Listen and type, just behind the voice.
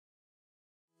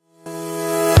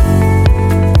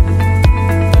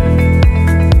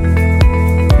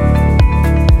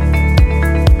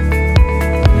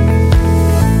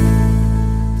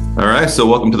guys. So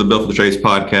welcome to the Built for the Trades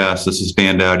podcast. This is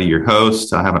Dan Dowdy, your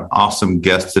host. I have an awesome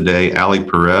guest today, Allie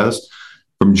Perez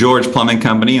from George Plumbing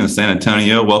Company in San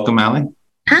Antonio. Welcome, Allie.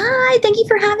 Hi, thank you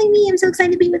for having me. I'm so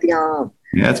excited to be with y'all.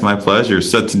 Yeah, it's my pleasure.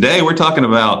 So today we're talking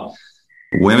about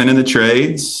women in the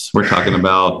trades. We're talking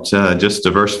about just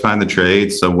diversifying the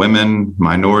trades. So women,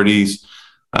 minorities,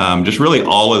 just really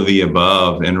all of the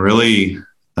above, and really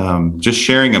just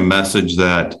sharing a message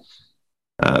that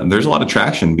there's a lot of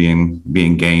traction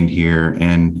being gained here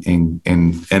in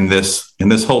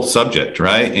this whole subject,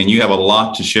 right? And you have a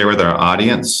lot to share with our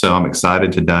audience, so I'm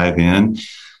excited to dive in.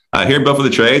 Here at Built for the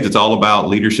Trades, it's all about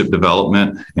leadership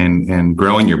development and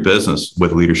growing your business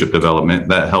with leadership development.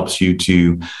 That helps you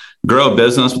to grow a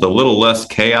business with a little less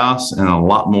chaos and a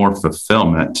lot more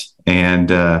fulfillment. And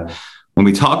when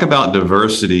we talk about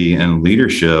diversity and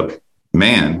leadership,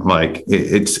 man, like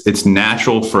it's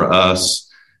natural for us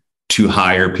to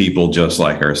hire people just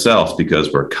like ourselves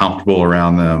because we're comfortable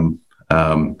around them.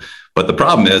 But the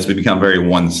problem is we become very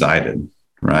one-sided,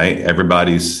 right?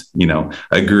 Everybody's,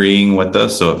 agreeing with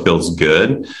us, so it feels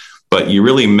good. But you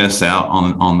really miss out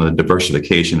on the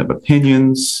diversification of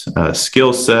opinions,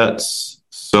 skill sets,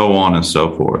 so on and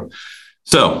so forth.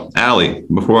 So, Allie,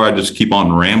 before I just keep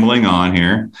on rambling on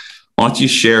here, why don't you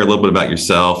share a little bit about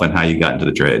yourself and how you got into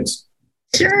the trades?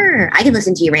 Sure. I can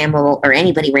listen to you ramble or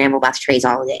anybody ramble about the trades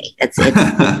all day.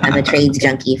 I'm a trades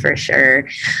junkie for sure.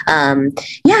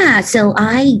 So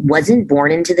I wasn't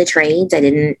born into the trades. I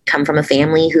didn't come from a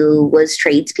family who was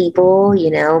tradespeople.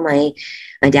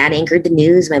 My dad anchored the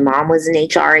news. My mom was an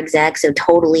HR exec, so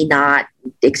totally not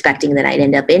expecting that I'd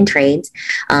end up in trades.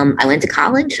 I went to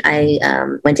college. I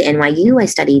went to NYU. I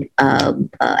studied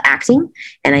acting,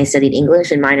 and I studied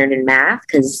English and minored in math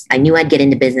because I knew I'd get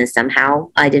into business somehow.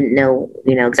 I didn't know,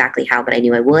 exactly how, but I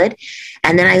knew I would.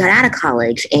 And then I got out of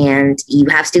college, and you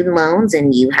have student loans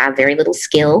and you have very little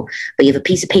skill, but you have a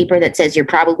piece of paper that says you're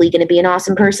probably going to be an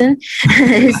awesome person.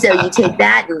 So you take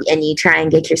that and you try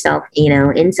and get yourself,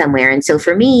 in somewhere. And so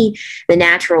for me, the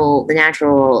natural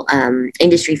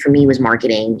industry for me was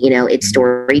marketing. It's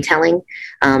storytelling,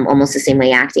 almost the same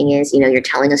way acting is. You're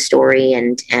telling a story,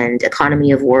 and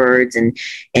economy of words and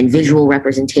visual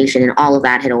representation, and all of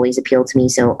that had always appealed to me.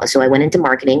 So I went into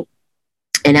marketing.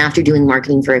 And after doing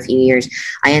marketing for a few years,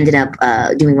 I ended up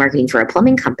doing marketing for a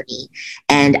plumbing company,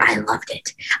 and I loved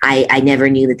it. I never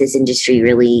knew that this industry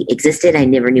really existed. I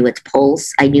never knew its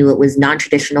pulse. I knew it was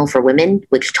non-traditional for women,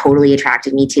 which totally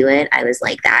attracted me to it. I was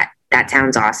like, that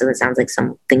sounds awesome. It sounds like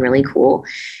something really cool.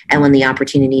 And when the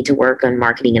opportunity to work on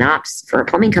marketing and ops for a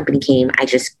plumbing company came, I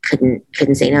just couldn't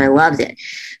say no. I loved it.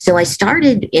 So I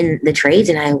started in the trades,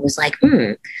 and I was like,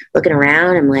 looking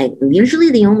around. I'm like,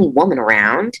 usually the only woman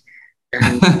around.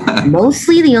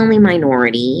 Mostly the only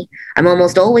minority. I'm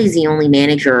almost always the only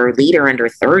manager or leader under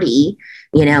 30.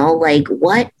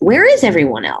 Where is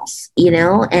everyone else?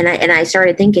 And I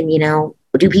started thinking,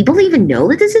 do people even know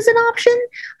that this is an option?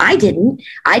 I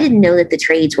didn't know that the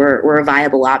trades were a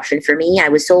viable option for me. I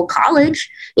was sold college,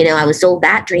 I was sold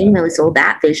that dream. I was sold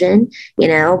that vision,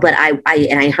 but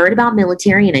I heard about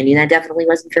military, and I knew that definitely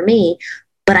wasn't for me.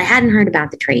 But I hadn't heard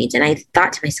about the trades. And I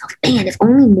thought to myself, man, if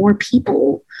only more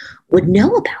people would know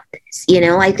about this.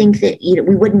 I think that,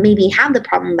 we wouldn't maybe have the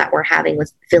problem that we're having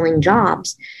with filling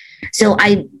jobs. So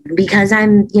because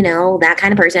I'm, that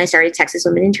kind of person, I started Texas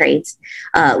Women in Trades,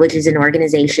 which is an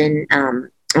organization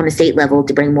on a state level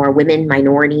to bring more women,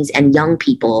 minorities, and young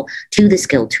people to the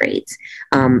skilled trades.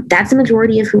 That's the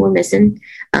majority of who we're missing.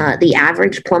 The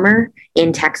average plumber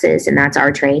in Texas, and that's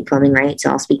our trade, plumbing, right? So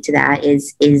I'll speak to that,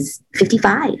 is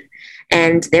 55,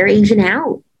 and they're aging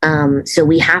out. So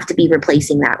we have to be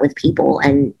replacing that with people.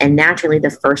 And naturally, the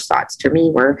first thoughts to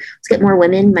me were, let's get more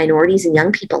women, minorities, and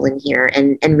young people in here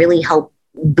and really help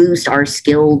boost our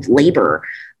skilled labor,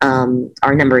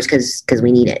 our numbers, because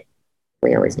we need it.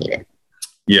 We always need it.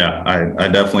 Yeah, I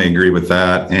definitely agree with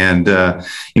that. And,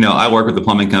 I work with a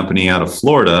plumbing company out of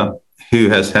Florida who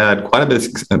has had quite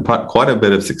a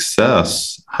bit of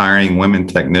success hiring women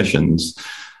technicians,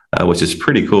 which is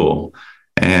pretty cool.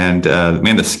 And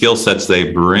the skill sets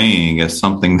they bring is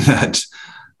something that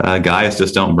guys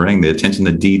just don't bring. The attention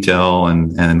to detail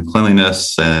and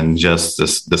cleanliness, and just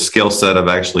the skill set of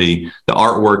actually the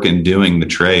artwork and doing the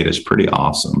trade is pretty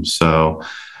awesome. So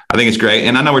I think it's great.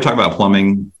 And I know we're talking about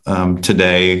plumbing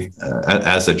today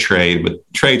as a trade, but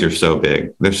trades are so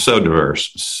big. They're so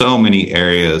diverse, so many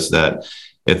areas that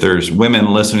if there's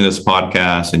women listening to this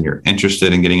podcast and you're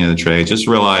interested in getting into the trades, just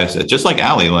realize that, just like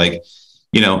Allie,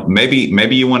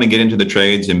 maybe you want to get into the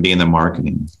trades and be in the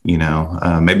marketing,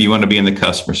 maybe you want to be in the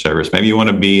customer service, maybe you want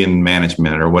to be in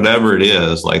management or whatever it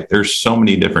is. Like, there's so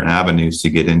many different avenues to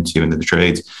get into the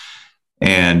trades.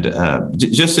 And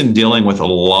just in dealing with a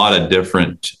lot of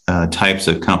different types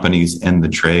of companies in the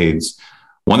trades,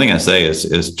 one thing I say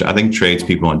is I think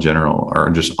tradespeople in general are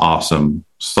just awesome,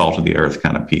 salt of the earth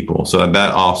kind of people. So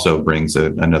that also brings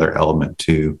another element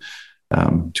to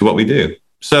what we do.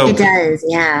 So it does,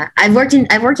 yeah. I've worked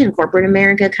in corporate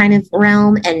America kind of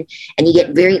realm, and you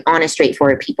get very honest,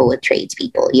 straightforward people with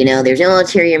tradespeople. You know, there's no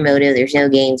ulterior motive, there's no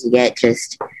games. You get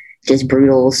just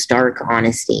brutal, stark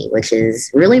honesty, which is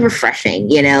really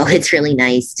refreshing. You know, it's really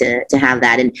nice to have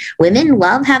that. And women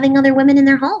love having other women in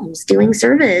their homes doing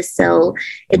service. So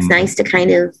it's nice to kind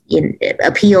of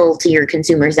appeal to your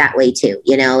consumers that way too.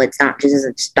 You know, it's not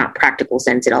practical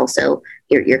sense. It also,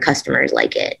 your customers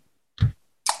like it.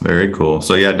 Very cool.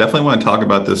 So yeah, definitely want to talk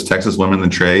about this Texas Women in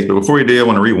the Trades. But before we do, I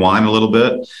want to rewind a little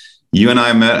bit. You and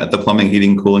I met at the Plumbing,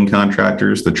 Heating, Cooling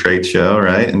Contractors, the trade show,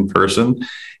 right, in person.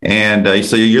 And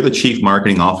so you're the chief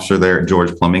marketing officer there at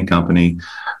George Plumbing Company.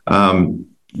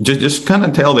 Just kind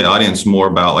of tell the audience more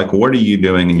about, like, what are you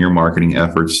doing in your marketing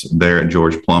efforts there at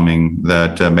George Plumbing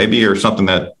that maybe are something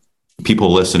that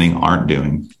people listening aren't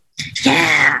doing?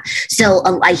 Yeah. So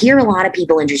I hear a lot of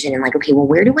people interested in, like, okay, well,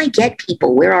 where do I get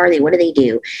people? Where are they? What do they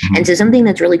do? Mm-hmm. And so something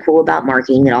that's really cool about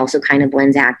marketing that also kind of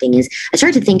blends acting is I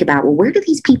start to think about, well, where do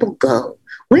these people go?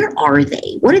 Where are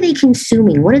they? What are they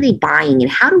consuming? What are they buying? And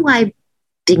how do I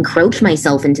encroach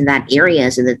myself into that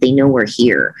area so that they know we're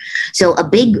here? So a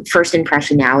big first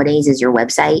impression nowadays is your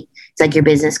website. It's like your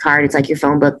business card. It's like your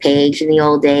phone book page in the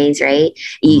old days, right?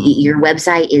 Your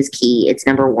website is key. It's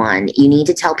number one. You need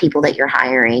to tell people that you're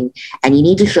hiring, and you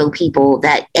need to show people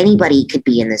that anybody could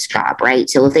be in this job, right?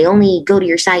 So if they only go to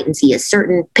your site and see a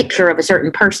certain picture of a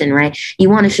certain person, right? You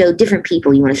want to show different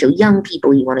people. You want to show young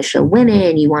people. You want to show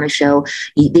women. You want to show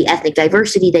the ethnic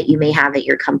diversity that you may have at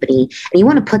your company. And you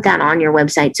want to put that on your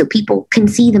website so people can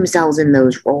see themselves in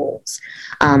those roles.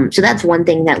 So that's one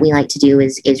thing that we like to do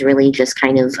is really just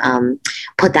kind of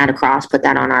put that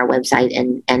on our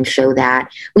website and show that.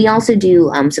 We also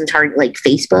do some target, like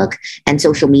Facebook and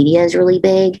social media is really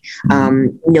big.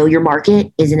 Know your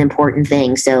market is an important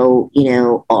thing. So,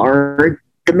 are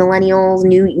the millennials,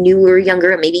 newer,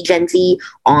 younger, maybe Gen Z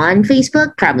on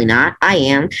Facebook? Probably not. I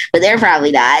am, but they're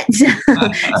probably not.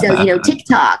 So,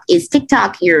 TikTok, is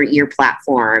TikTok your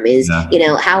platform?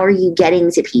 How are you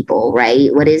getting to people,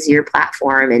 right? What is your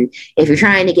platform? And if you're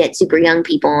trying to get super young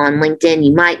people on LinkedIn,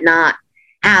 you might not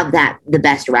have the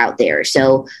best route there.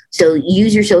 So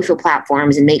use your social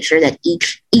platforms and make sure that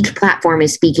each platform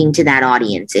is speaking to that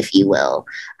audience, if you will.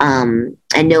 And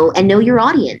know your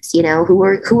audience. Who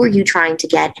are you trying to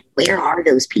get? Where are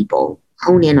those people?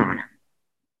 Hone in on them.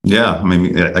 Yeah. I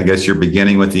mean, I guess you're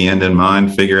beginning with the end in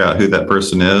mind, figure out who that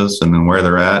person is and then where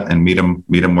they're at and meet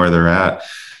them where they're at.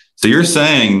 So you're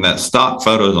saying that stock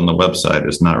photos on the website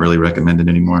is not really recommended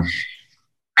anymore?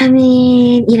 I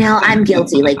mean, I'm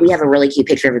guilty. Like, we have a really cute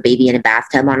picture of a baby in a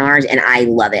bathtub on ours, and I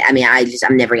love it. I mean,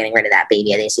 I'm never getting rid of that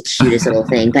baby. I think it's the cutest little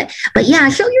thing. But yeah,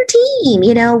 show your team.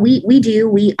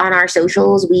 We on our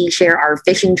socials, we share our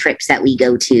fishing trips that we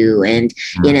go to, and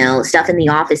stuff in the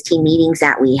office, team meetings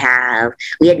that we have.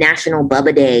 We had National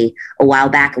Bubba Day a while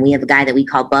back, and we have a guy that we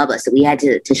call Bubba, so we had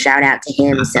to shout out to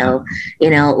him. So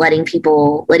letting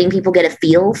people get a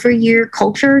feel for your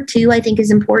culture too, I think is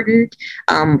important.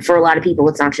 For a lot of people,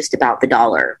 it's not just about the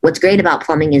dollar. What's great about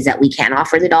plumbing is that we can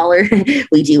offer the dollar.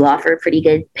 We do offer pretty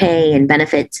good pay and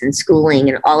benefits and schooling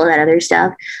and all of that other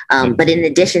stuff. But in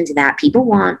addition to that, people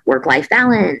want work-life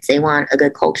balance. They want a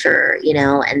good culture,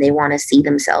 and they want to see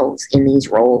themselves in these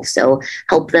roles. So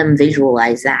help them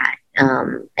visualize that.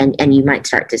 And you might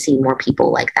start to see more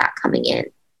people like that coming in.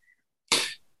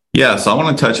 Yeah, so I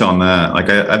want to touch on that. Like,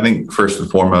 I think first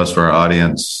and foremost for our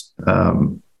audience,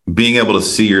 being able to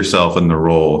see yourself in the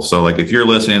role. So, like, if you're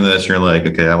listening to this, you're like,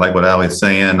 okay, I like what Allie's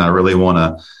saying. I really want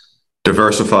to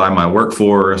diversify my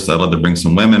workforce. I'd love to bring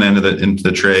some women into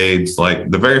the trades.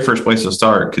 Like, the very first place to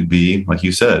start could be, like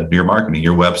you said, your marketing,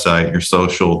 your website, your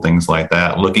social, things like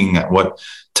that. Looking at what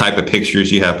type of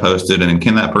pictures you have posted, and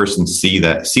can that person see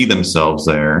themselves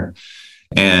there?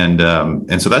 And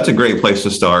so that's a great place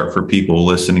to start for people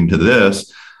listening to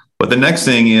this. But the next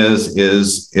thing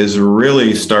is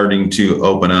really starting to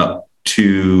open up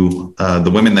to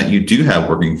the women that you do have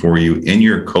working for you in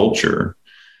your culture.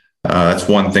 That's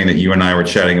one thing that you and I were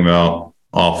chatting about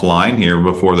offline here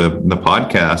before the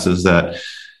podcast, is that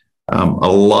a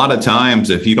lot of times,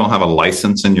 if you don't have a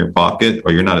license in your pocket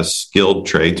or you're not a skilled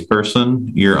tradesperson,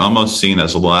 you're almost seen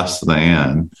as less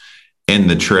than in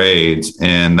the trades.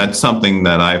 And that's something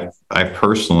that I've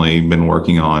personally been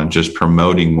working on, just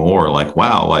promoting more. Like,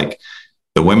 wow, like,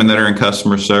 the women that are in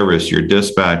customer service, your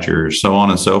dispatchers, so on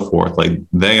and so forth, like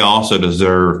they also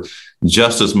deserve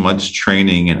just as much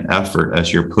training and effort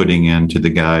as you're putting into the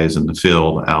guys in the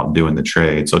field out doing the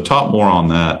trade. So talk more on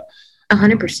that.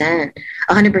 100%,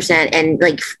 100%. And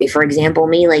like, for example,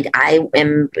 me, like I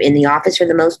am in the office for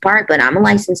the most part, but I'm a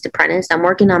licensed apprentice. I'm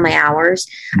working on my hours.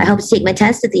 I hope to take my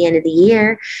test at the end of the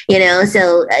year,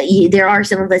 so there are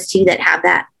some of us too that have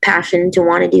that passion to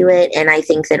want to do it. And I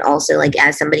think that also, like,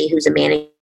 as somebody who's a manager,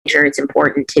 it's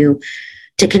important to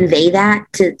convey that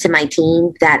to my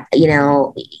team that,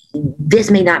 this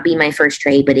may not be my first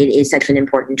trade, but it is such an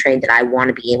important trade that I want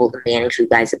to be able to manage you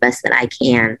guys the best that I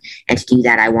can. And to do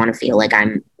that, I want to feel like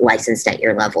I'm licensed at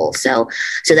your level. So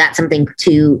that's something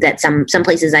too that some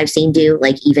places I've seen do,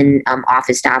 like even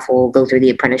office staff will go through the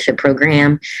apprenticeship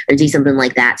program or do something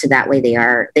like that. So that way they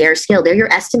are skilled. They're your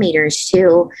estimators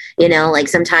too. Like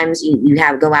sometimes you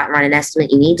go out and run an estimate.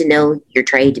 You need to know your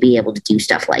trade to be able to do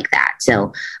stuff like that.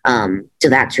 So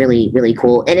that's really, really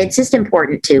cool. And it's just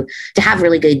important to have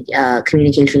really good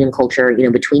communication and culture,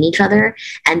 between each other.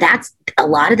 And that's a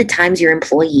lot of the times your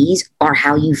employees are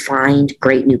how you find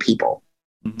great new people.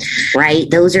 Right?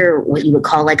 Those are what you would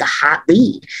call like a hot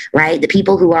lead, right? The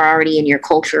people who are already in your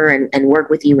culture and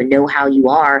work with you and know how you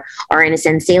are in a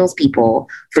sense salespeople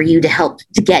for you to help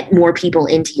to get more people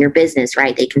into your business,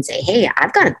 right? They can say, hey,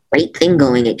 I've got a great thing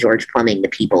going at George Plumbing. The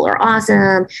people are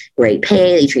awesome, great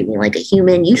pay. They treat me like a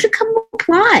human. You should come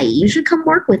apply. You should come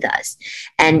work with us.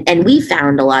 And we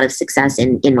found a lot of success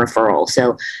in referral.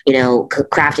 So,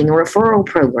 crafting a referral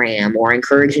program or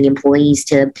encouraging employees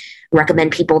to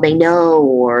recommend people they know,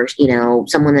 or,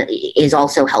 someone that is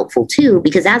also helpful too,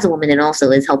 because as a woman, it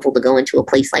also is helpful to go into a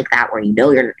place like that where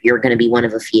you're going to be one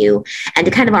of a few and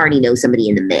to kind of already know somebody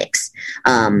in the mix.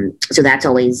 So that's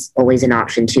always an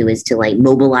option too, is to like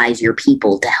mobilize your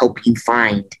people to help you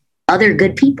find other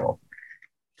good people.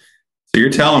 So you're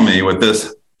telling me with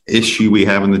this issue we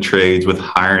have in the trades with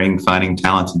finding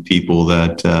talented people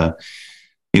that,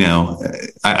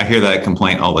 I hear that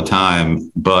complaint all the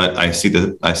time, but I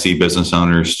see business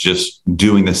owners just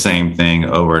doing the same thing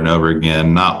over and over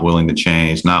again, not willing to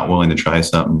change, not willing to try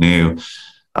something new.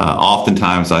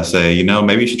 Oftentimes I say,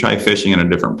 maybe you should try fishing in a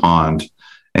different pond.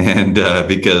 And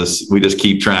because we just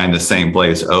keep trying the same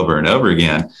place over and over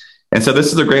again. And so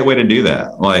this is a great way to do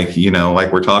that. Like,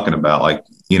 like we're talking about, like,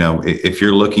 if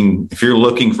you're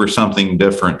looking for something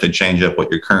different to change up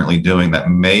what you're currently doing that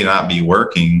may not be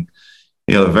working,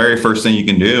 the very first thing you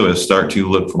can do is start to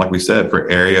look for, like we said, for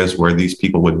areas where these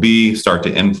people would be, start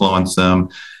to influence them.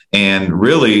 And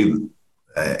really,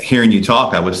 hearing you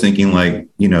talk, I was thinking like,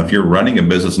 if you're running a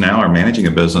business now or managing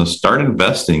a business, start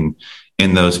investing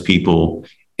in those people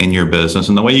in your business.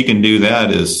 And the way you can do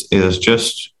that is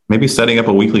just maybe setting up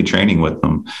a weekly training with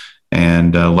them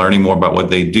and learning more about what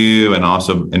they do, and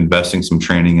also investing some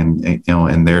training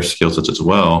in their skill sets as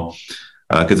well.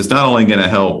 Because it's not only going to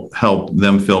help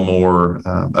them feel more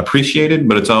appreciated,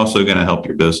 but it's also going to help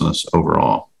your business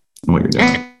overall and what you're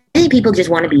doing. I think people just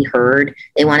want to be heard.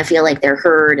 They want to feel like they're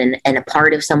heard and a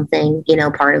part of something,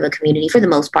 part of a community for the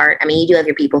most part. I mean, you do have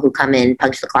your people who come in,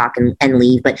 punch the clock and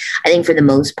leave. But I think for the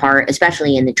most part,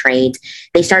 especially in the trades,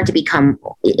 they start to become,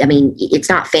 it's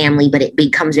not family, but it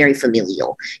becomes very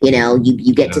familial.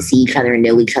 You get to see each other and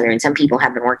know each other. And some people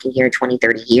have been working here 20,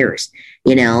 30 years,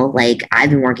 like I've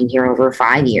been working here over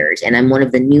 5 years and I'm one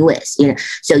of the newest,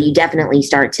 so you definitely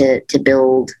start to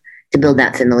build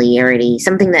that familiarity.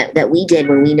 Something that we did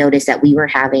when we noticed that we were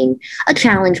having a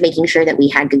challenge making sure that we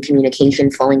had good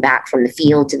communication flowing back from the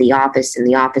field to the office and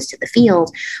the office to the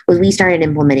field was we started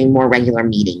implementing more regular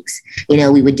meetings.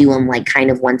 We would do them like kind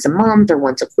of once a month or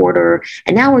once a quarter.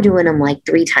 And now we're doing them like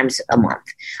 3 times a month.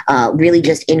 Really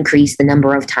just increase the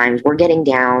number of times we're getting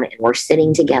down and we're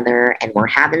sitting together and we're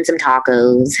having some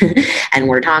tacos and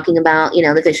we're talking about,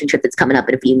 the fishing trip that's coming up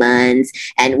in a few months,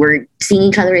 and we're seeing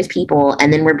each other as people,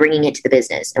 and then we're bringing it to the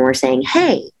business and we're saying,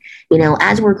 hey,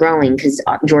 as we're growing, because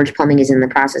George Plumbing is in the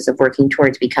process of working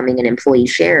towards becoming an employee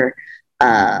share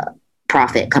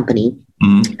profit company.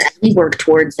 As we work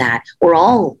towards that, we're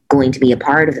all going to be a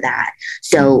part of that.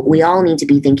 So we all need to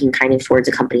be thinking kind of towards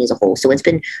a company as a whole. So it's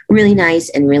been really nice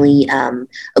and really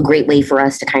a great way for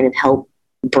us to kind of help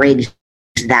bridge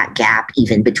that gap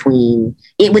even within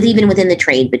the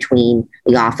trade between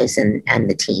the office and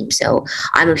the team. So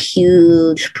I'm a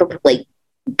huge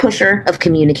pusher of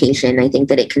communication. I think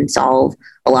that it can solve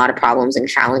a lot of problems and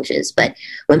challenges. But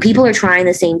when people are trying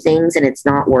the same things and it's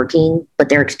not working, but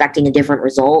they're expecting a different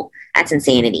result, that's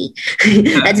insanity.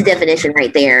 That's a definition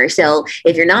right there. So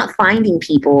if you're not finding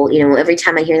people, every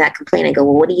time I hear that complaint, I go,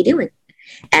 well, what are you doing?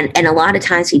 And a lot of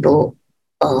times people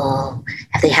oh,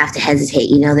 they have to hesitate.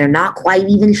 They're not quite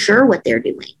even sure what they're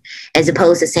doing, as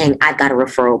opposed to saying, I've got a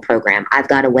referral program, I've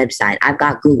got a website, I've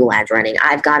got Google ads running,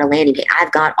 I've got a landing page,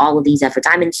 I've got all of these efforts,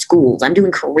 I'm in schools, I'm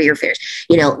doing career fairs.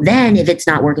 Then if it's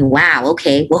not working, wow,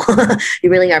 okay, well, you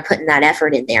really are putting that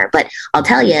effort in there. But I'll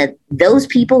tell you, those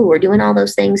people who are doing all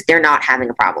those things, they're not having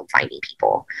a problem finding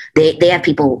people. They have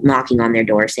people knocking on their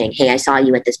door saying, hey, I saw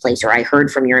you at this place, or I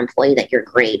heard from your employee that you're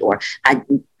great, or I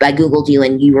Googled you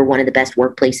and you were one of the best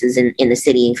workplaces in the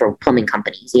city for plumbing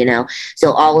companies,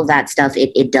 So all of that stuff,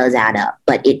 it does add up,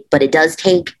 but it does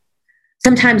take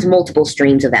sometimes multiple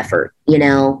streams of effort.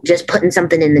 Just putting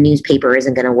something in the newspaper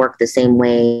isn't going to work the same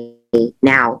way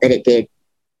now that it did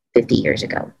 50 years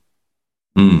ago.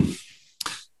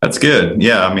 That's good.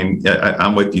 Yeah. I mean,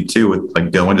 I'm with you too, with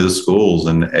like going to the schools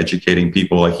and educating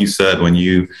people. Like you said, when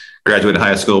you graduated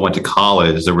high school, went to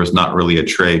college, there was not really a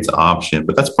trades option,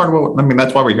 but that's part of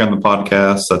that's why we're here on the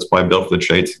podcast. That's why Built for the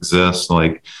Trades exists.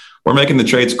 Like, we're making the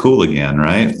trades cool again,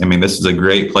 right? I mean, this is a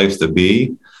great place to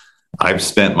be. I've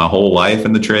spent my whole life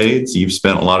in the trades. You've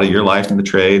spent a lot of your life in the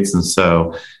trades. And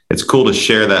so it's cool to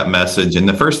share that message. And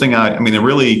the first thing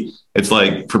it's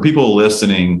like for people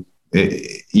listening,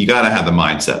 you got to have the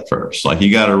mindset first. Like,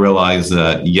 you got to realize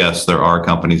that, yes, there are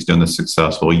companies doing this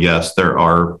successful. Yes, there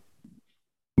are,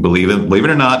 believe it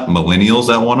or not, millennials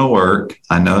that want to work.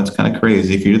 I know it's kind of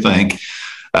crazy for you to think,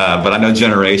 but I know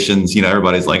generations,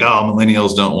 everybody's like, oh,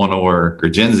 millennials don't want to work, or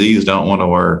Gen Zs don't want to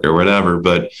work, or whatever.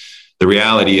 But the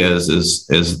reality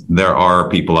is there are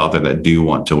people out there that do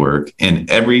want to work, and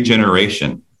every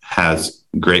generation has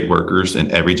great workers and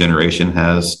every generation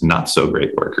has not so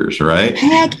great workers, right?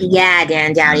 Heck yeah,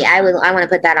 Dan Dowdy. I want to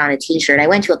put that on a t-shirt. I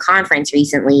went to a conference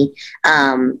recently,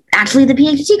 actually the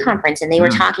PhD conference, and they were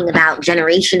talking about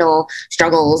generational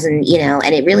struggles, and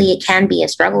and it can be a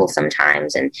struggle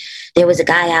sometimes. And there was a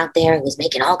guy out there who was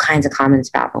making all kinds of comments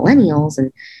about millennials,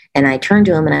 and I turned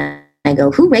to him and I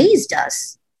go, who raised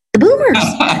us? The boomers.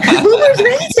 The boomers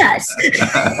raised us.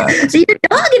 So you're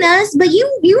dogging us, but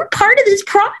you're part of this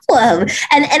problem.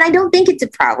 And I don't think it's a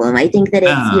problem. I think that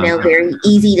it's, very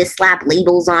easy to slap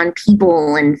labels on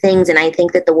people and things. And I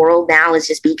think that the world now is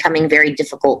just becoming very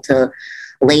difficult to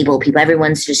label people.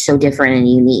 Everyone's just so different and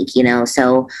unique,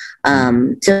 So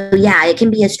yeah, it can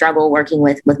be a struggle working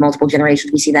with multiple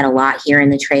generations. We see that a lot here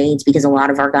in the trades because a lot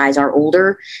of our guys are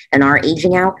older and are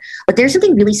aging out. But there's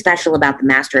something really special about the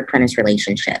master apprentice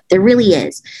relationship. There really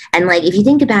is. And like, if you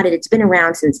think about it, it's been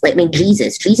around since,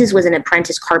 Jesus was an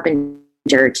apprentice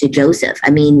carpenter to Joseph. I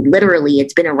mean, literally,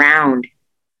 it's been around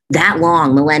that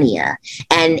long, millennia,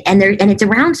 and it's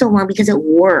around so long because it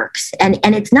works, and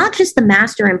it's not just the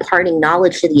master imparting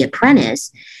knowledge to the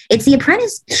apprentice; it's the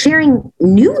apprentice sharing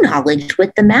new knowledge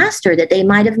with the master that they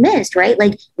might have missed, right?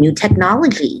 Like new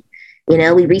technology.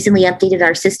 We recently updated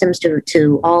our systems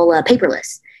to all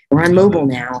paperless. We're on mobile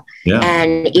now,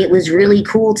 and it was really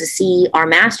cool to see our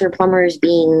master plumbers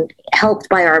being helped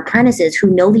by our apprentices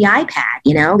who know the iPad,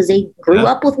 because they grew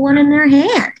up with one in their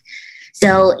hand.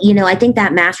 So, I think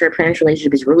that master apprentice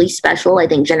relationship is really special. I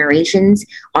think generations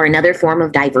are another form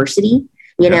of diversity.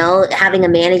 Having a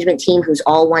management team who's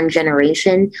all one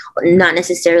generation, not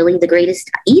necessarily the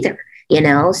greatest either.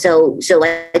 So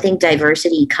I think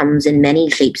diversity comes in many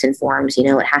shapes and forms.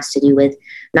 It has to do with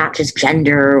not just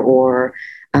gender or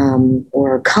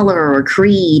color or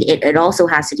creed. It also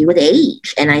has to do with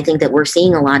age. And I think that we're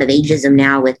seeing a lot of ageism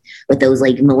now with those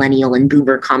like millennial and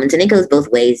boomer comments, and it goes both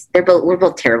ways. We're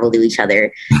both terrible to each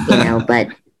other,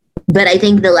 but I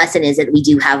think the lesson is that we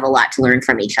do have a lot to learn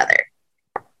from each other.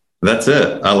 That's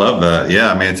it. I love that.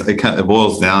 Yeah. I mean, it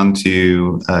boils down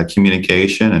to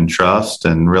communication and trust,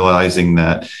 and realizing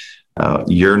that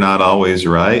you're not always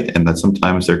right, and that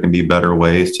sometimes there can be better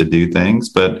ways to do things.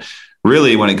 But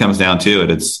really, when it comes down to it,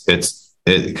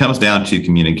 it comes down to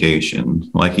communication.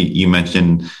 Like you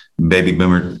mentioned, baby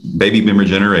boomer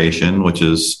generation, which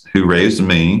is who raised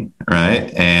me,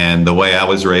 right? And the way I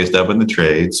was raised up in the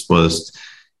trades was,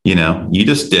 you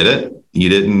just did it. You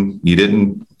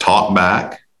didn't talk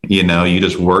back. You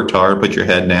just worked hard, put your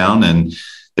head down, and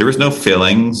there was no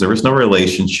feelings. There was no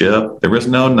relationship. There was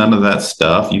none of that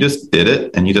stuff. You just did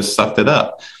it, and you just sucked it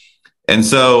up. And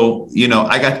so,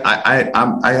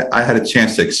 I had a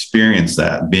chance to experience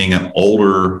that being an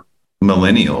older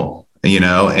millennial,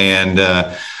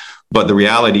 but the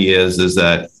reality is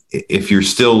that if you're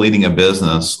still leading a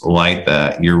business like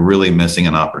that, you're really missing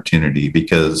an opportunity,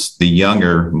 because the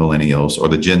younger millennials or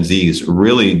the Gen Zs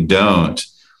really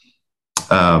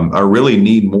really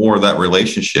need more of that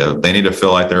relationship. They need to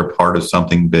feel like they're a part of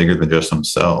something bigger than just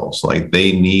themselves. Like,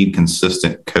 they need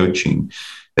consistent coaching.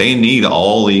 they need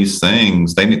all these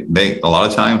things. They a lot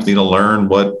of times need to learn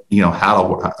what,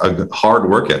 how a hard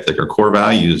work ethic or core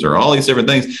values or all these different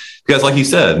things. Because like you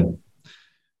said,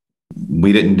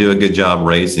 we didn't do a good job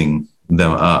raising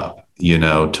them up,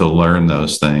 to learn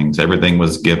those things. Everything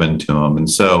was given to them. And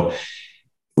so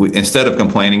instead of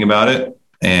complaining about it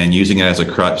and using it as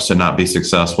a crutch to not be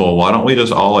successful, why don't we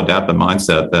just all adapt the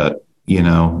mindset that,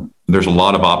 there's a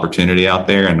lot of opportunity out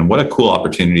there, and what a cool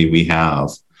opportunity we have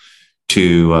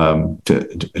to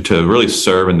really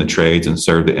serve in the trades and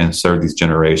serve these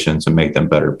generations and make them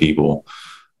better people,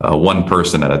 one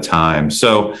person at a time.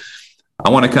 So I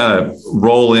want to kind of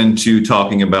roll into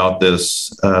talking about this,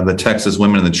 the Texas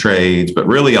Women in the Trades, but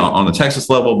really on the Texas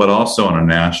level, but also on a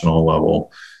national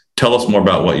level. Tell us more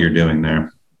about what you're doing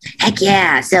there. Heck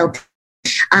yeah. So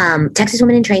Texas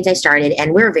Women in Trades I started,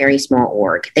 and we're a very small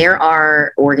org. There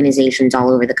are organizations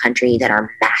all over the country that are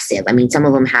massive. I mean, some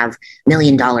of them have $1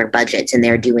 million budgets, and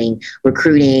they're doing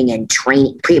recruiting and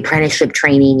training, pre-apprenticeship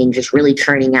training, and just really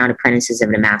churning out apprentices at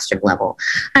a master level.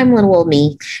 I'm little old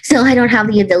me, so I don't have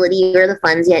the ability or the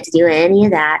funds yet to do any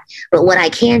of that. But what I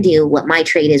can do, what my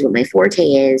trade is, what my forte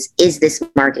is this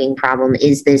marketing problem,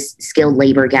 is this skilled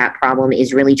labor gap problem,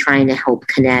 is really trying to help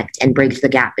connect and bridge the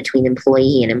gap between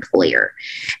employee and employer.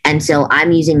 And so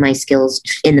I'm using my skills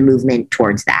in the movement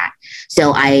towards that.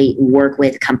 So I work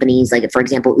with companies like, for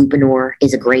example, Uponor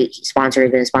is a great sponsor,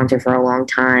 has been a sponsor for a long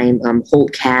time,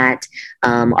 Holtcat,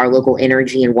 our local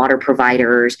energy and water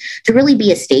providers, to really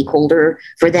be a stakeholder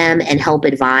for them and help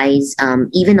advise,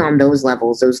 even on those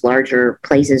levels. Those larger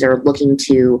places are looking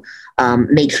to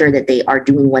make sure that they are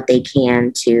doing what they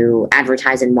can to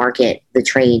advertise and market the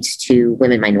trades to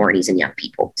women, minorities, and young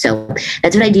people. So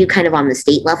that's what I do kind of on the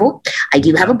state level. I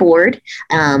do have a board.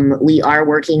 We are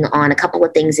working on a couple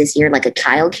of things this year, like a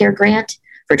childcare grant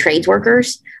for trades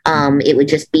workers. It would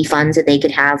just be funds that they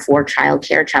could have for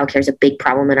childcare. Childcare is a big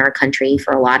problem in our country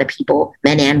for a lot of people,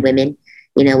 men and women.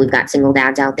 We've got single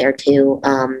dads out there too,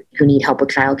 who need help with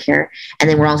childcare. And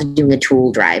then we're also doing a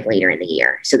tool drive later in the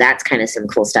year. So that's kind of some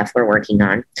cool stuff we're working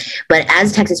on. But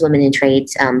as Texas Women in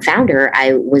Trades founder,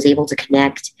 I was able to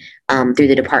connect through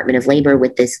the Department of Labor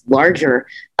with this larger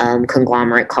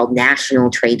conglomerate called National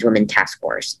Tradeswomen Task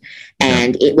Force.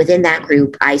 And within that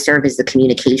group, I serve as the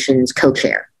communications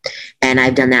co-chair. And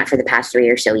I've done that for the past 3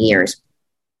 or so years.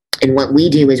 And what we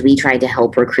do is we try to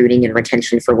help recruiting and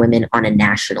retention for women on a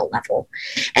national level.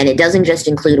 And it doesn't just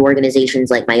include organizations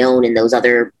like my own and those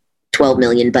other 12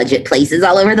 million budget places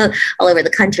all over the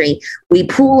country. We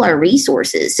pool our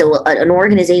resources. So an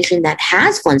organization that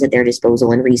has funds at their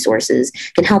disposal and resources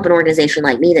can help an organization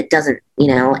like me that doesn't,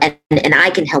 and I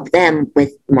can help them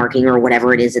with marketing or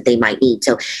whatever it is that they might need.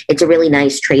 So it's a really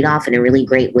nice trade-off and a really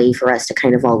great way for us to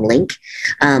kind of all link.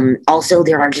 Also,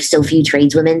 there are just so few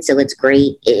tradeswomen, so it's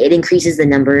great. It increases the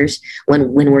numbers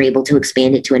when we're able to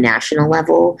expand it to a national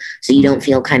level, so you don't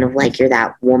feel kind of like you're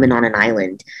that woman on an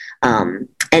island.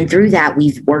 And through that,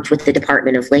 we've worked with the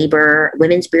Department of Labor,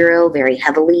 Women's Bureau very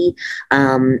heavily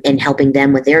in helping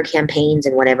them with their campaigns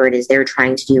and whatever it is they're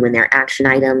trying to do in their action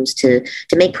items to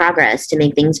make progress, to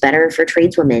make things better for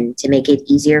tradeswomen, to make it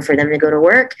easier for them to go to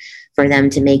work, for them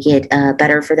to make it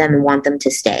better for them and want them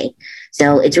to stay.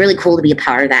 So it's really cool to be a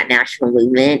part of that national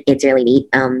movement. It's really neat.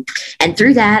 And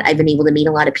through that, I've been able to meet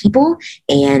a lot of people.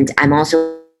 And I'm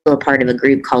also a part of a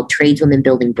group called Tradeswomen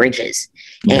Building Bridges.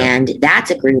 And that's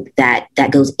a group that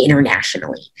goes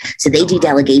internationally. So they do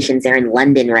delegations. They're in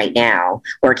London right now,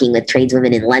 working with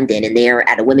tradeswomen in London, and they're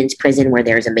at a women's prison where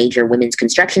there's a major women's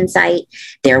construction site.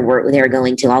 They're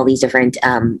going to all these different,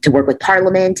 to work with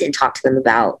Parliament and talk to them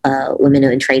about women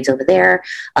in trades over there.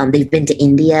 They've been to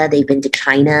India. They've been to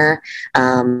China.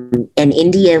 And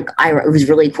India, it was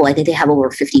really cool. I think they have over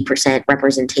 50%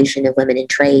 representation of women in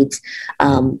trades,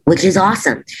 which is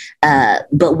awesome.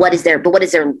 But what is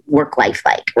their work life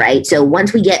like, right? So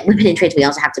once we get women in trades, we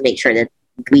also have to make sure that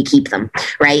we keep them,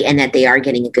 right? And that they are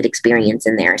getting a good experience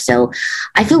in there. So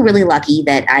I feel really lucky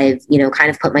that I've, kind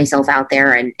of put myself out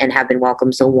there and have been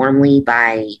welcomed so warmly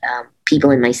by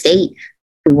people in my state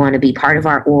who want to be part of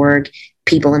our org,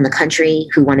 people in the country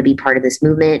who want to be part of this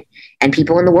movement, and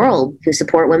people in the world who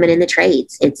support women in the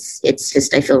trades. It's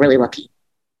just, I feel really lucky.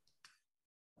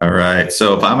 All right.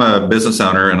 So if I'm a business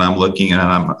owner and I'm looking and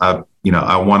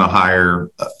I want to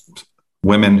hire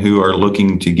women who are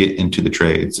looking to get into the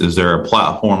trades, is there a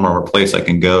platform or a place I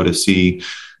can go to see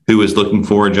who is looking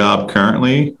for a job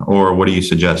currently, or what do you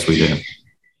suggest we do?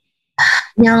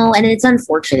 No, and it's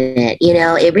unfortunate,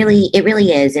 it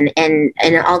really is. And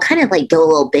I'll kind of like go a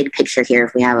little big picture here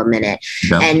if we have a minute,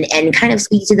 Yeah. and kind of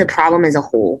speak to the problem as a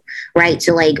whole, right?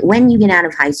 So like when you get out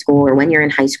of high school or when you're in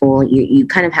high school, you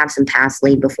kind of have some paths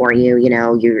laid before you,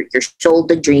 you're sold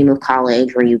the dream of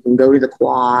college where you can go to the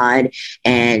quad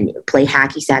and play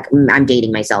hacky sack. I'm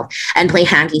dating myself, and play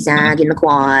hacky sack in the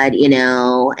quad,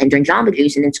 and drink Jamba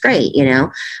Juice, and it's great,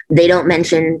 They don't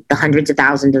mention the hundreds of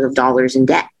thousands of dollars in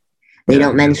debt. They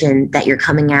don't mention that you're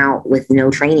coming out with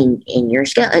no training in your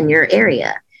skill in your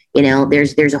area.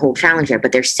 There's a whole challenge there,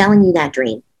 but they're selling you that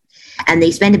dream. And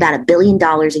they spend about $1 billion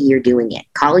a year doing it.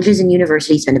 Colleges and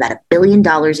universities spend about $1 billion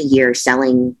a year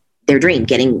selling their dream,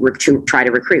 try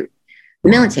to recruit.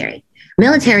 The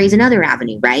military is another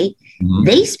avenue, right? Mm-hmm.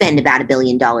 They spend about $1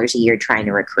 billion a year trying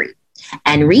to recruit.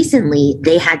 And recently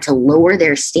they had to lower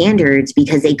their standards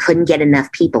because they couldn't get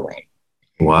enough people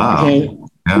in. Wow. Okay.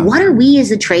 Yeah. What are we as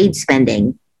a trade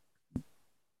spending?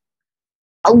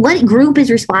 What group is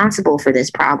responsible for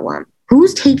this problem?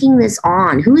 Who's taking this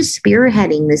on? Who is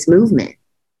spearheading this movement?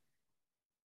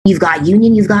 You've got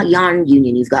union, you've got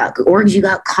non-union, you've got orgs, you've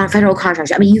got federal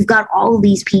contractors. I mean, you've got all of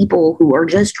these people who are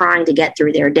just trying to get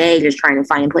through their day, just trying to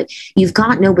find employment. You've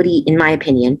got nobody, in my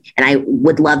opinion, and I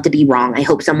would love to be wrong. I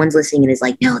hope someone's listening and is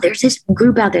like, no, there's this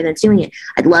group out there that's doing it.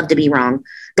 I'd love to be wrong.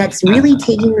 That's really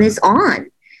taking this on.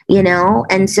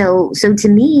 And so to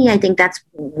me, I think that's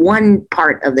one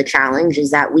part of the challenge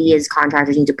is that we as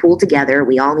contractors need to pull together.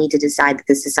 We all need to decide that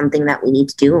this is something that we need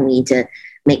to do and we need to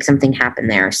make something happen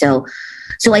there. So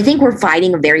I think we're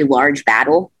fighting a very large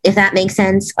battle, if that makes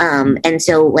sense. And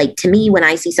so like, to me, when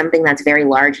I see something that's very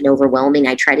large and overwhelming,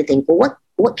 I try to think, well,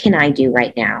 what can I do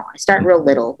right now? I start real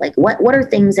little, like what are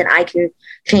things that I can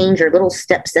change or little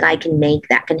steps that I can make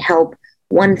that can help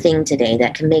one thing today,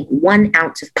 that can make 1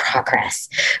 ounce of progress,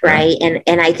 right? Yeah.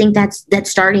 And I think that's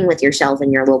starting with yourself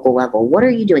and your local level. What are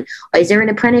you doing? Is there an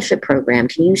apprenticeship program?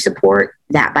 Can you support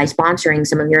that by sponsoring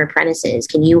some of your apprentices?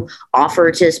 Can you offer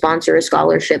to sponsor a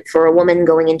scholarship for a woman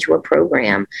going into a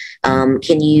program?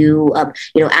 Can you,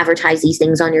 advertise these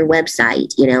things on your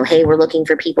website? Hey, we're looking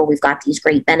for people. We've got these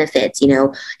great benefits.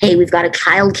 Hey, we've got a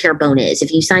childcare bonus.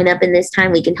 If you sign up in this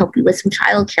time, we can help you with some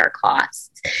childcare costs.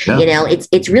 Yeah.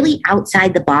 It's really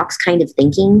outside the box kind of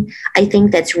thinking. I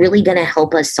think that's really going to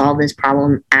help us solve this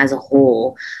problem as a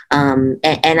whole. And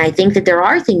I think that there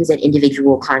are things that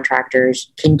individual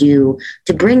contractors can do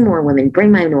to bring more women,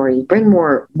 bring minorities, bring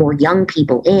more young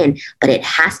people in, but it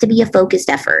has to be a focused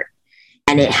effort.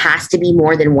 And it has to be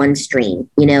more than one stream.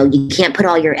 You can't put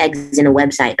all your eggs in a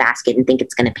website basket and think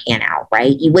it's going to pan out,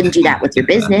 right? You wouldn't do that with your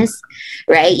business,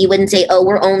 right? You wouldn't say, oh,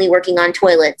 we're only working on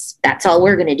toilets. That's all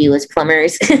we're going to do as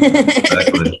plumbers.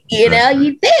 Exactly.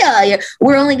 You fail.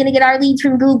 We're only going to get our leads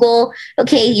from Google.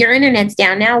 Okay, your internet's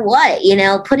down. Now what?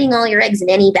 Putting all your eggs in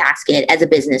any basket as a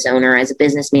business owner, as a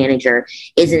business manager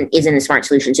isn't a smart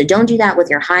solution. So don't do that with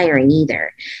your hiring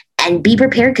either. And be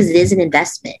prepared because it is an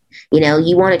investment.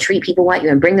 You want to treat people right. You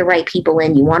want to bring the right people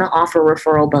in. You want to offer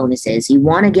referral bonuses. You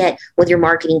want to get with your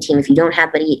marketing team. If you don't have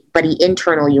anybody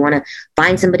internal, you want to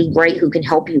find somebody great who can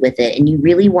help you with it. And you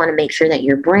really want to make sure that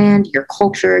your brand, your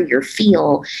culture, your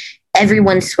feel,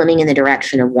 everyone's swimming in the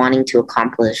direction of wanting to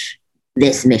accomplish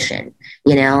this mission,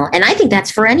 and I think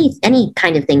that's for any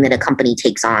kind of thing that a company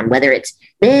takes on, whether it's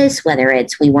this, whether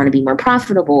it's we want to be more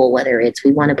profitable, whether it's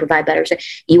we want to provide better.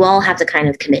 You all have to kind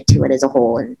of commit to it as a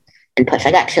whole and push.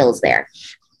 I got chills there.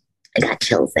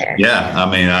 Yeah.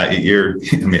 I mean,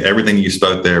 everything you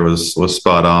spoke there was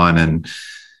spot on. And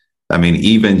I mean,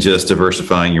 even just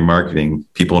diversifying your marketing,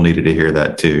 people needed to hear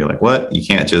that too. You're like, what? You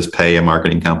can't just pay a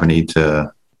marketing company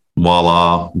to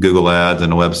voila, Google ads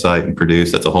and a website and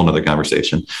produce. That's a whole nother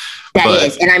conversation. That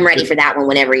is. And I'm ready for that one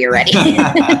whenever you're ready.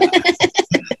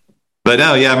 But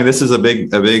no, yeah, I mean, this is a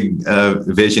big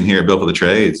vision here at Built for the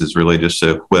Trades is really just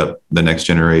to equip the next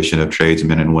generation of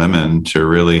tradesmen and women to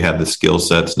really have the skill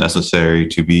sets necessary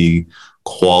to be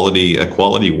a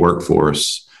quality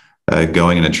workforce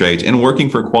going into trades and working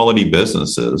for quality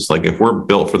businesses. Like if we're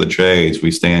built for the trades,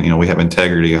 we stand, we have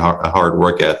integrity, a hard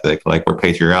work ethic, like we're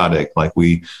patriotic, like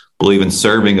we believe in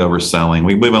serving over selling.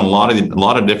 We believe in a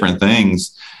lot of different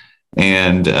things.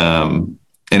 And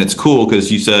it's cool because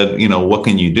you said, what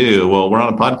can you do? Well, we're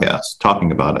on a podcast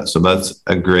talking about it. So that's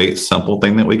a great, simple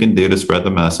thing that we can do to spread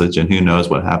the message. And who knows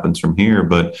what happens from here.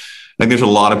 But I think there's a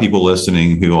lot of people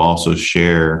listening who also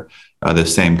share the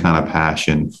same kind of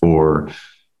passion for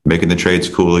making the trades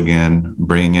cool again,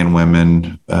 bringing in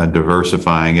women,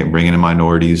 diversifying it, bringing in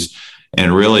minorities,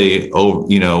 and really,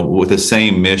 with the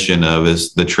same mission of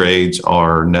is the trades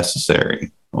are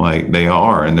necessary. Like they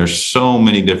are. And there's so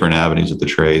many different avenues of the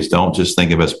trades. Don't just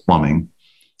think of it as plumbing.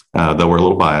 though we're a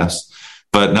little biased.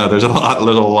 But no, there's a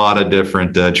lot of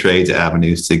different trades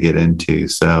avenues to get into.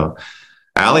 So,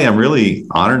 Allie, I'm really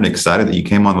honored and excited that you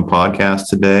came on the podcast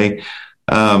today.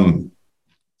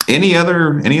 Any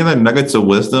other nuggets of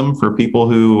wisdom for people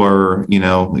who are,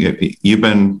 you've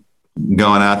been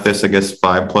going at this, I guess,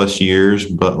 5+ years,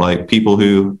 but like people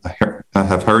who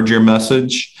have heard your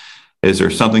message, is there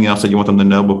something else that you want them to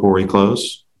know before we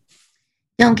close?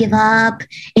 Don't give up.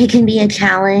 It can be a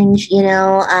challenge.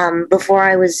 Before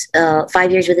I was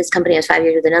 5 years with this company, I was 5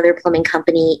 years with another plumbing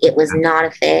company. It was not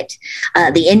a fit.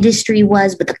 The industry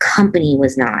was, but the company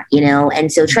was not,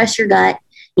 and so trust your gut.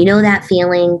 That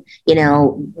feeling,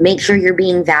 make sure you're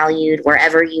being valued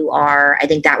wherever you are. I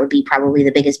think that would be probably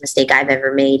the biggest mistake I've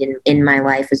ever made in my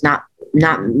life, was not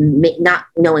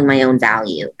knowing my own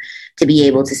value, to be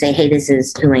able to say, hey, this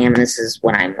is who I am, and this is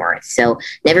what I'm worth. So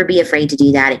never be afraid to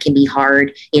do that. It can be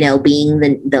hard, being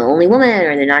the only woman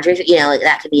or the non-trans,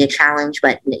 that could be a challenge,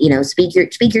 but, speak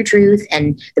your truth,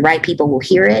 and the right people will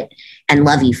hear it and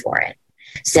love you for it.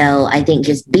 So I think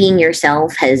just being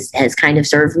yourself has kind of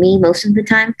served me most of the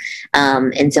time.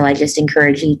 And so I just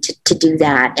encourage you to do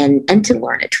that and to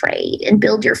learn a trade and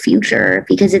build your future,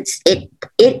 because it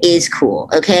is cool.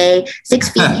 Okay. 6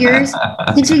 figure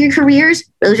careers,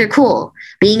 those are cool.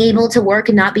 Being able to work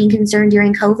and not being concerned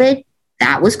during COVID,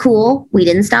 that was cool. We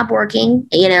didn't stop working.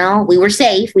 We were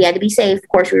safe. We had to be safe. Of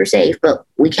course we were safe, but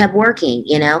we kept working,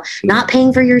 not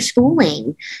paying for your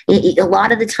schooling. A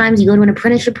lot of the times you go to an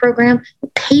apprenticeship program,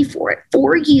 pay for it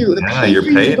for you. Yeah, you're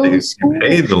paid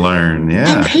to learn.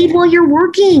 Yeah. And paid while you're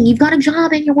working. You've got a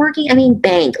job and you're working. I mean,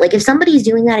 bank. Like if somebody's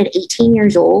doing that at 18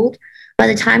 years old, by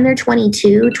the time they're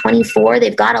 22, 24,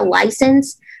 they've got a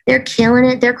license, they're killing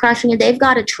it, they're crushing it, they've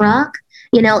got a truck,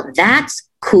 that's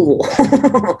cool.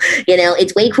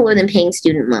 It's way cooler than paying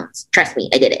student loans. Trust me,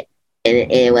 I did it.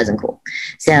 It wasn't cool.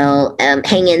 So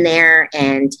hang in there.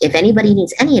 And if anybody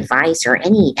needs any advice or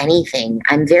anything,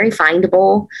 I'm very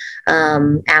findable.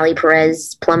 Allie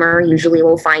Perez plumber usually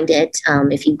will find it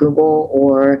if you Google,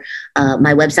 or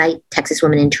my website,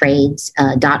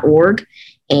 texaswomenandtrades.org.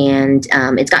 And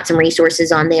it's got some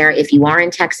resources on there. If you are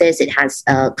in Texas, it has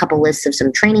a couple lists of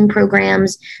some training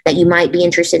programs that you might be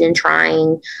interested in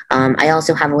trying. I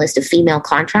also have a list of female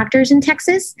contractors in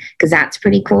Texas, because that's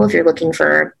pretty cool. If you're looking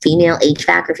for female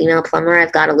HVAC or female plumber,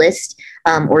 I've got a list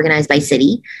organized by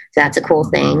city. So that's a cool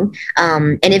thing.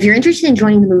 And if you're interested in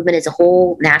joining the movement as a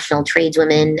whole, National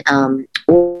Tradeswomen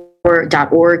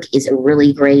 .org is a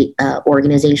really great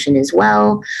organization as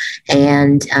well,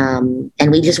 and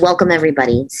we just welcome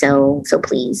everybody. So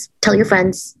please tell your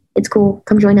friends, it's cool.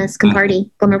 Come join us. Come party,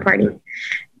 plumber party.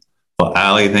 Well,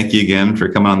 Allie, thank you again for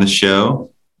coming on the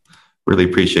show. Really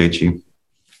appreciate you.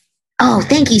 Oh,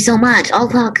 thank you so much. I'll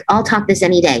talk this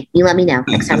any day. You let me know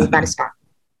next time we've got a spot.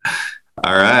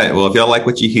 All right. Well, if y'all like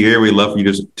what you hear, we'd love for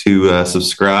you to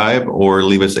subscribe or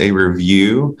leave us a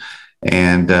review.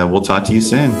 And we'll talk to you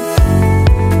soon.